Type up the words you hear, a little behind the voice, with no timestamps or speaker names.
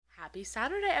Happy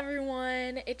Saturday,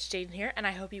 everyone! It's Jaden here, and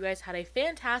I hope you guys had a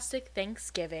fantastic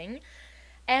Thanksgiving.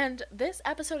 And this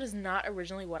episode is not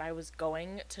originally what I was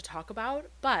going to talk about,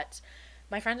 but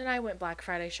my friend and I went Black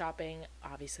Friday shopping,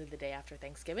 obviously the day after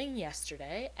Thanksgiving,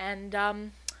 yesterday, and,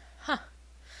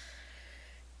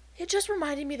 it just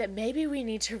reminded me that maybe we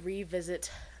need to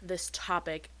revisit this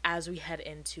topic as we head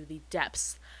into the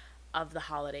depths of the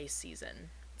holiday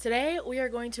season. Today, we are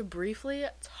going to briefly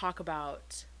talk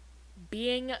about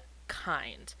being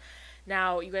kind.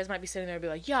 Now, you guys might be sitting there and be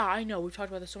like, yeah, I know, we've talked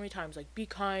about this so many times, like, be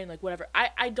kind, like, whatever.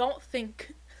 I don't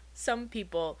think some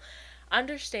people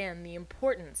understand the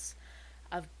importance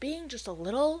of being just a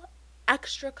little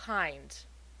extra kind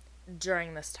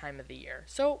during this time of the year.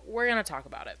 So, we're going to talk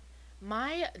about it.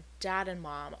 My dad and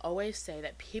mom always say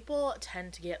that people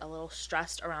tend to get a little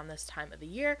stressed around this time of the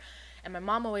year, and my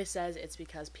mom always says it's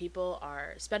because people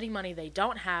are spending money they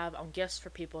don't have on gifts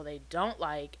for people they don't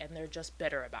like, and they're just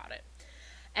bitter about it.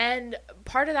 And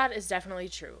part of that is definitely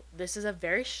true. This is a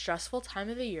very stressful time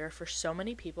of the year for so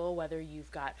many people, whether you've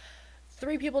got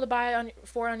 3 people to buy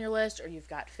for on your list, or you've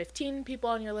got 15 people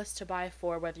on your list to buy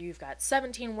for, whether you've got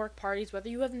 17 work parties, whether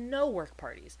you have no work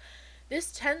parties.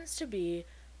 This tends to be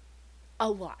a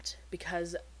lot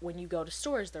because when you go to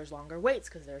stores, there's longer waits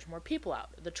because there's more people out.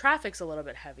 The traffic's a little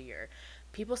bit heavier.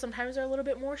 People sometimes are a little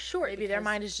bit more short. Maybe their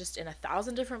mind is just in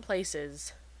 1,000 different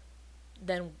places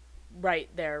than right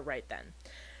there, right then.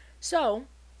 So,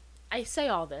 I say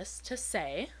all this to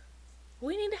say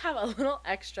we need to have a little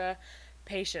extra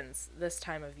patience this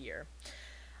time of year.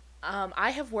 I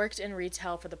have worked in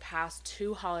retail for the past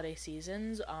 2 holiday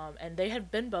seasons, and they have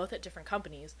been both at different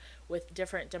companies with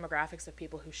different demographics of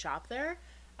people who shop there,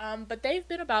 but they've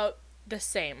been about the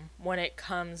same when it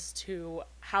comes to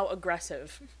how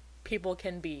aggressive people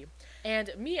can be.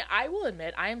 And me, I will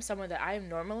admit, I am someone that I am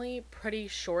normally pretty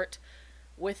short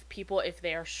with people if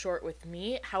they are short with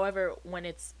me. However, when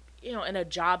it's, in a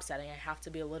job setting, I have to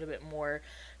be a little bit more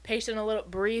patient,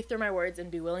 breathe through my words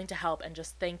and be willing to help and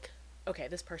just think, okay,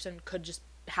 this person could just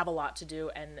have a lot to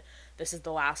do and this is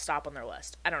the last stop on their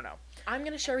list. I don't know. I'm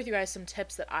going to share with you guys some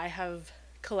tips that I have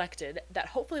collected that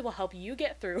hopefully will help you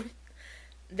get through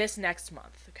this next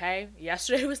month, okay?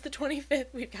 Yesterday was the 25th.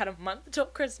 We've got a month until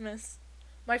Christmas.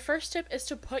 My first tip is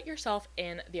to put yourself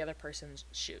in the other person's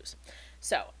shoes.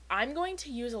 So, I'm going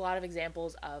to use a lot of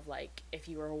examples of, like, if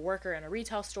you were a worker in a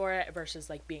retail store versus,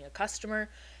 like, being a customer,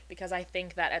 because I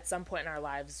think that at some point in our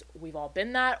lives, we've all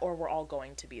been that or we're all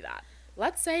going to be that.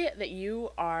 Let's say that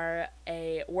you are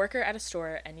a worker at a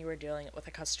store and you are dealing with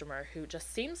a customer who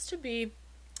just seems to be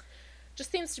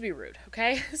rude,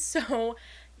 okay? So,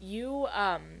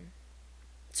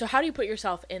 so how do you put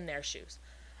yourself in their shoes?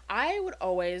 I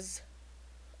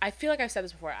feel like I've said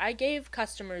this before, I gave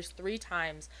customers 3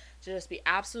 times to just be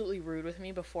absolutely rude with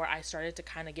me before I started to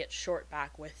kind of get short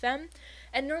back with them.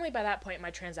 And normally by that point,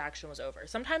 my transaction was over.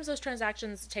 Sometimes those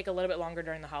transactions take a little bit longer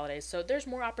during the holidays, so there's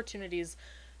more opportunities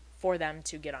for them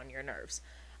to get on your nerves.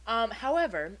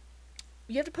 However,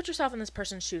 you have to put yourself in this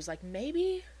person's shoes. Like,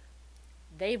 maybe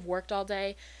they've worked all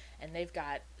day and they've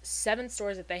got 7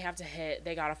 stores that they have to hit.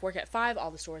 They got off work at 5, all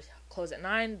the stores close at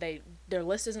 9. Their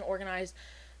list isn't organized.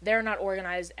 They're not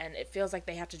organized, and it feels like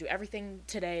they have to do everything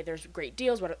today. There's great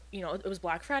deals. It was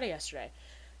Black Friday yesterday.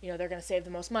 They're going to save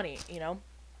the most money,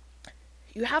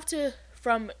 You have to,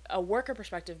 from a worker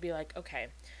perspective, be like, okay,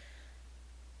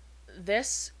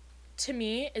 this, to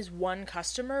me, is one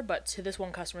customer, but to this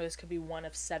one customer, this could be one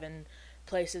of 7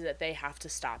 places that they have to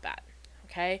stop at,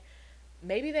 okay?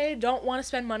 Maybe they don't want to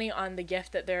spend money on the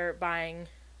gift that they're buying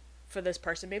for this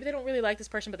person. Maybe they don't really like this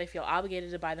person, but they feel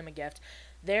obligated to buy them a gift.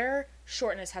 Their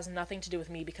shortness has nothing to do with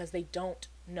me because they don't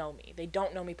know me. They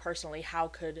don't know me personally. How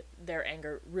could their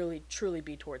anger really, truly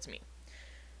be towards me?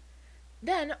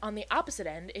 Then, on the opposite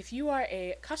end, if you are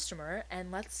a customer, and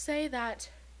let's say that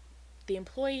the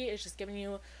employee is just giving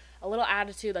you a little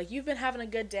attitude, like you've been having a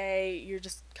good day, you're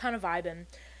just kind of vibing,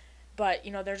 but,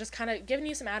 they're just kind of giving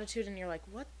you some attitude, and you're like,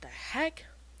 what the heck?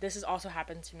 This has also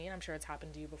happened to me, and I'm sure it's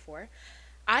happened to you before.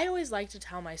 I always like to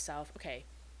tell myself, okay,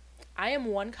 I am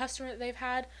one customer that they've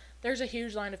had. There's a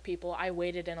huge line of people. I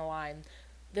waited in a line.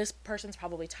 This person's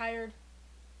probably tired.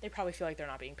 They probably feel like they're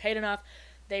not being paid enough.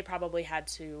 They probably had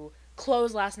to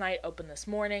close last night, open this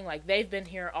morning. Like, they've been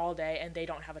here all day, and they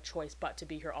don't have a choice but to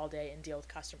be here all day and deal with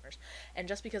customers. And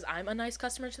just because I'm a nice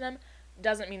customer to them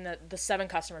doesn't mean that the 7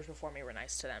 customers before me were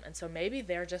nice to them. And so maybe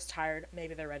they're just tired.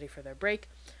 Maybe they're ready for their break.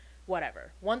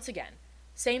 Whatever. Once again,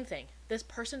 same thing. This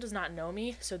person does not know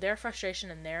me, so their frustration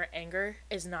and their anger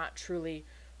is not truly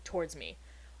towards me.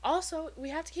 Also, we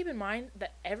have to keep in mind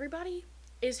that everybody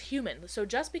is human. So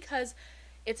just because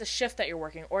it's a shift that you're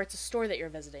working or it's a store that you're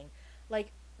visiting,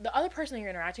 like, the other person that you're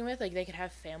interacting with, like, they could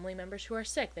have family members who are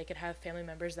sick. They could have family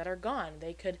members that are gone.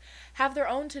 They could have their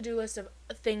own to-do list of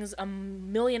things a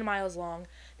million miles long.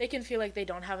 They can feel like they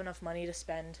don't have enough money to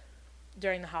spend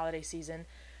during the holiday season.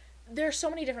 There's so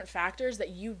many different factors that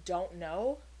you don't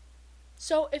know.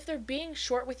 So if they're being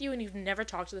short with you and you've never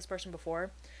talked to this person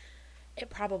before, it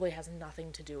probably has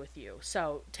nothing to do with you.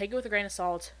 So take it with a grain of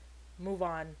salt, move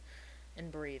on,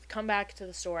 and breathe. Come back to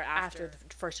the store after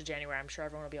the 1st of January. I'm sure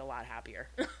everyone will be a lot happier.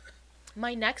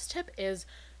 My next tip is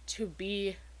to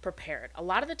be prepared. A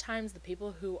lot of the times, the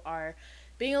people who are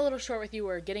being a little short with you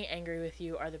or getting angry with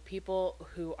you are the people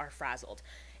who are frazzled.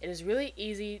 It is really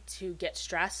easy to get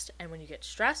stressed, and when you get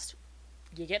stressed,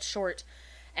 you get short,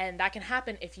 and that can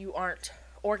happen if you aren't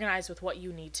organized with what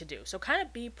you need to do. So kind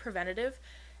of be preventative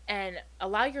and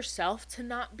allow yourself to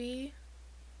not be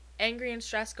angry and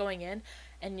stressed going in,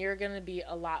 and you're going to be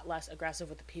a lot less aggressive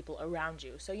with the people around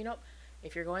you. So,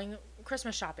 if you're going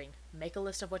Christmas shopping, make a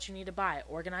list of what you need to buy.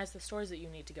 Organize the stores that you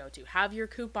need to go to. Have your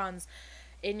coupons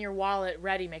in your wallet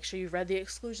ready. Make sure you've read the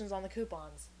exclusions on the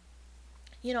coupons.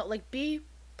 Be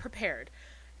prepared.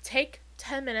 Take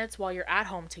 10 minutes while you're at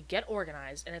home to get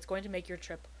organized, and it's going to make your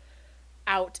trip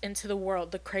out into the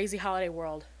world, the crazy holiday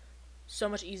world, so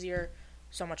much easier,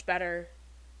 so much better.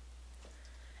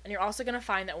 And you're also going to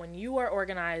find that when you are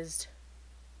organized,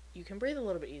 you can breathe a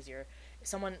little bit easier. If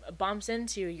someone bumps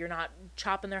into you, you're not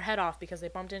chopping their head off because they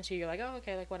bumped into you. You're like, oh,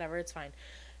 okay, like whatever, it's fine.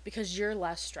 Because you're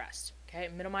less stressed, okay?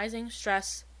 Minimizing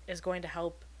stress is going to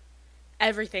help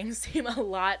everything seem a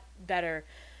lot better.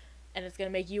 And it's going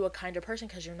to make you a kinder person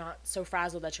because you're not so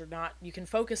frazzled that you can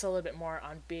focus a little bit more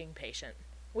on being patient.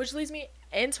 Which leads me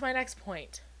into my next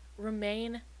point.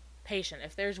 Remain patient.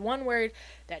 If there's one word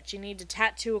that you need to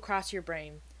tattoo across your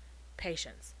brain,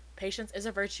 patience. Patience is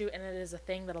a virtue, and it is a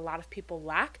thing that a lot of people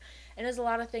lack, and is a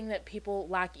lot of thing that people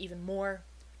lack even more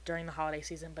during the holiday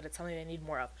season, but it's something they need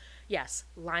more of. Yes,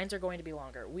 lines are going to be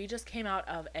longer. We just came out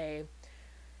of a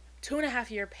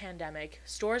 2.5-year pandemic.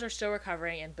 Stores are still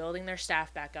recovering and building their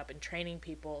staff back up and training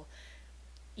people.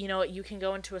 You can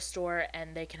go into a store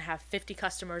and they can have 50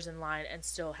 customers in line and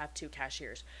still have 2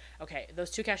 cashiers. Okay,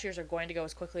 those 2 cashiers are going to go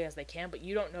as quickly as they can, but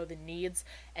you don't know the needs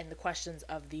and the questions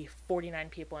of the 49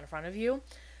 people in front of you.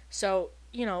 So,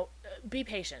 be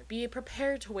patient. Be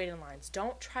prepared to wait in lines.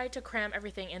 Don't try to cram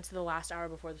everything into the last hour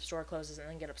before the store closes and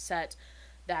then get upset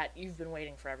that you've been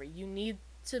waiting forever. You need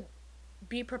to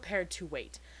be prepared to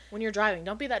wait. When you're driving,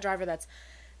 don't be that driver that's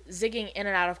zigging in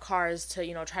and out of cars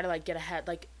to, try to get ahead.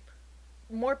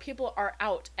 More people are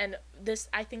out, and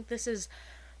I think this is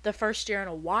the first year in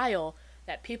a while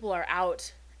that people are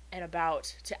out and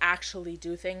about to actually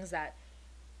do things that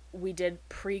we did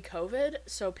pre-COVID.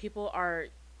 So people are,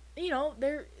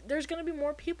 there's going to be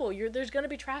more people. There's going to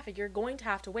be traffic. You're going to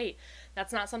have to wait.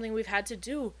 That's not something we've had to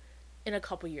do in a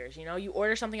couple years. You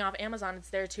order something off Amazon, it's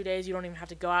there 2 days. You don't even have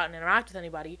to go out and interact with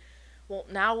anybody. Well,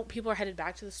 now people are headed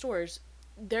back to the stores.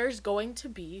 There's going to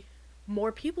be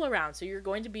more people around, so you're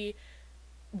going to be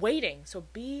waiting. So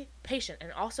be patient.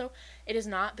 And also, it is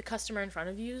not the customer in front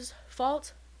of you's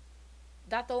fault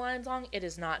that the line's long. It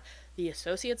is not the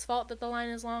associate's fault that the line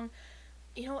is long.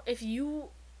 If you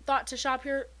thought to shop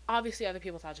here, obviously other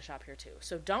people thought to shop here too.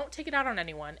 So don't take it out on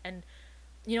anyone. And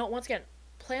once again,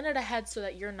 plan it ahead so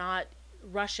that you're not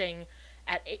rushing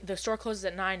at 8, the store closes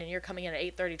at 9 and you're coming in at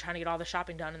 8:30 trying to get all the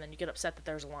shopping done, and then you get upset that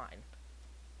there's a line.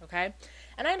 Okay?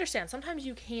 And I understand sometimes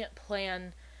you can't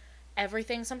plan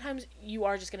everything. Sometimes you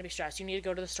are just going to be stressed. You need to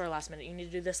go to the store last minute. You need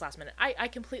to do this last minute. I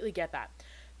completely get that.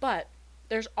 But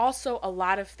there's also a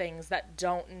lot of things that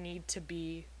don't need to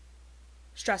be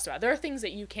stressed about. There are things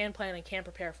that you can plan and can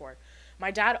prepare for.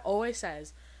 My dad always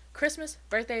says, Christmas,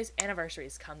 birthdays,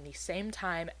 anniversaries come the same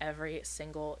time every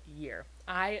single year.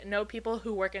 I know people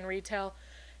who work in retail,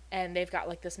 and they've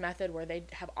got this method where they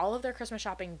have all of their Christmas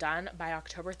shopping done by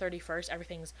October 31st.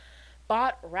 Everything's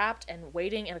bought, wrapped, and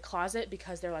waiting in a closet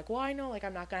because they're like, well, I know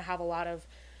I'm not going to have a lot of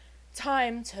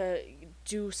time to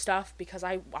do stuff because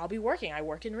I'll be working. I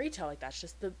work in retail. That's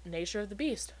just the nature of the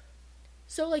beast.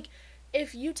 So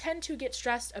if you tend to get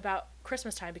stressed about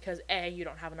Christmas time because A, you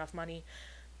don't have enough money,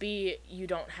 B, you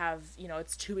don't have,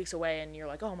 it's 2 weeks away and you're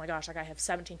like, oh my gosh, I have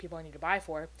 17 people I need to buy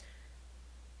for.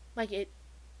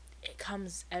 It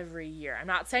comes every year. I'm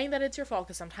not saying that it's your fault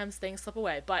because sometimes things slip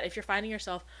away, but if you're finding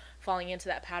yourself falling into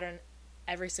that pattern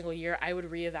every single year, I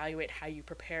would reevaluate how you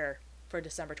prepare for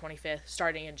December 25th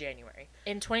starting in January.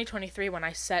 In 2023, when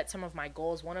I set some of my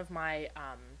goals, one of my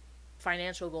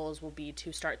financial goals will be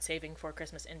to start saving for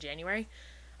Christmas in January.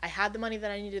 I had the money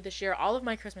that I needed this year. All of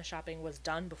my Christmas shopping was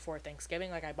done before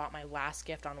Thanksgiving. I bought my last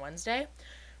gift on Wednesday,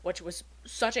 which was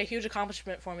such a huge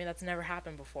accomplishment for me. That's never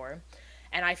happened before.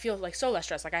 And I feel like so less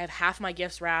stressed. Like I have half my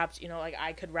gifts wrapped, like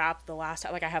I could wrap the last,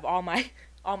 like I have all my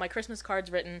all my Christmas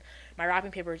cards written, my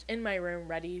wrapping paper is in my room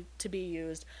ready to be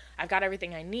used. I've got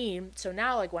everything I need. So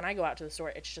now like when I go out to the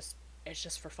store, it's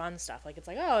just for fun stuff. Like it's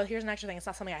like, oh, here's an extra thing. It's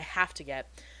not something I have to get.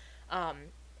 Um,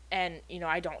 and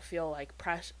I don't feel like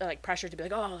pressure to be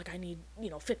like, oh, like I need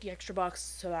 50 extra bucks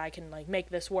so that I can like make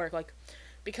this work, like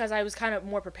because I was kind of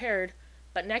more prepared.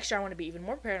 But next year I want to be even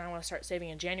more prepared, and I want to start saving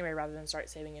in January rather than start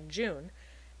saving in June,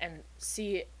 and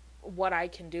see what I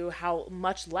can do, how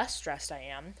much less stressed I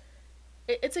am.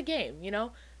 It's a game.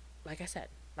 Like I said,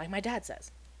 like my dad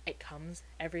says, it comes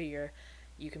every year.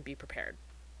 You can be prepared.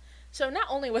 So not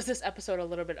only was this episode a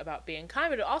little bit about being kind,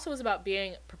 but it also was about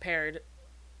being prepared.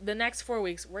 The next 4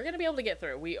 weeks, we're going to be able to get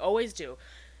through. We always do.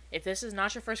 If this is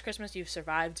not your first Christmas, you've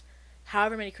survived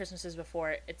however many Christmases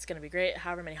before. It's going to be great.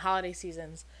 However many holiday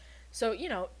seasons. So,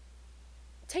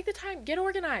 take the time. Get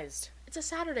organized. It's a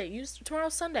Saturday.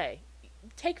 Tomorrow's Sunday.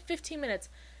 Take 15 minutes.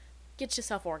 Get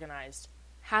yourself organized.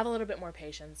 Have a little bit more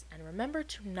patience. And remember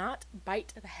to not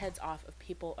bite the heads off of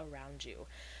people around you.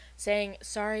 Saying,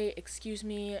 sorry, excuse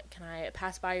me, can I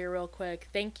pass by you real quick?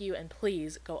 Thank you, and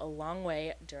please go a long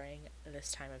way during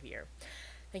this time of year.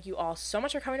 Thank you all so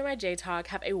much for coming to my J Talk.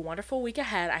 Have a wonderful week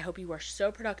ahead. I hope you are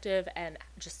so productive and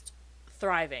just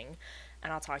thriving.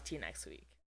 And I'll talk to you next week.